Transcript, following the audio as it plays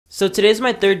So today's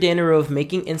my third day in a row of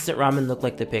making instant ramen look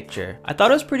like the picture. I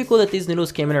thought it was pretty cool that these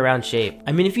noodles came in a round shape.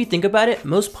 I mean, if you think about it,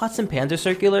 most pots and pans are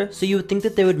circular, so you would think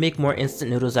that they would make more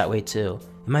instant noodles that way too.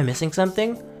 Am I missing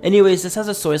something? Anyways, this has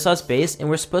a soy sauce base and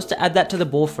we're supposed to add that to the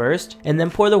bowl first and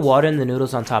then pour the water and the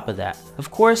noodles on top of that.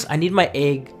 Of course, I need my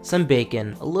egg, some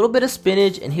bacon, a little bit of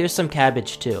spinach, and here's some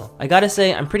cabbage too. I gotta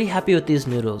say, I'm pretty happy with these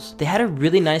noodles. They had a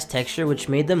really nice texture which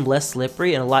made them less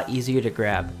slippery and a lot easier to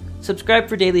grab. Subscribe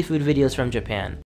for daily food videos from Japan.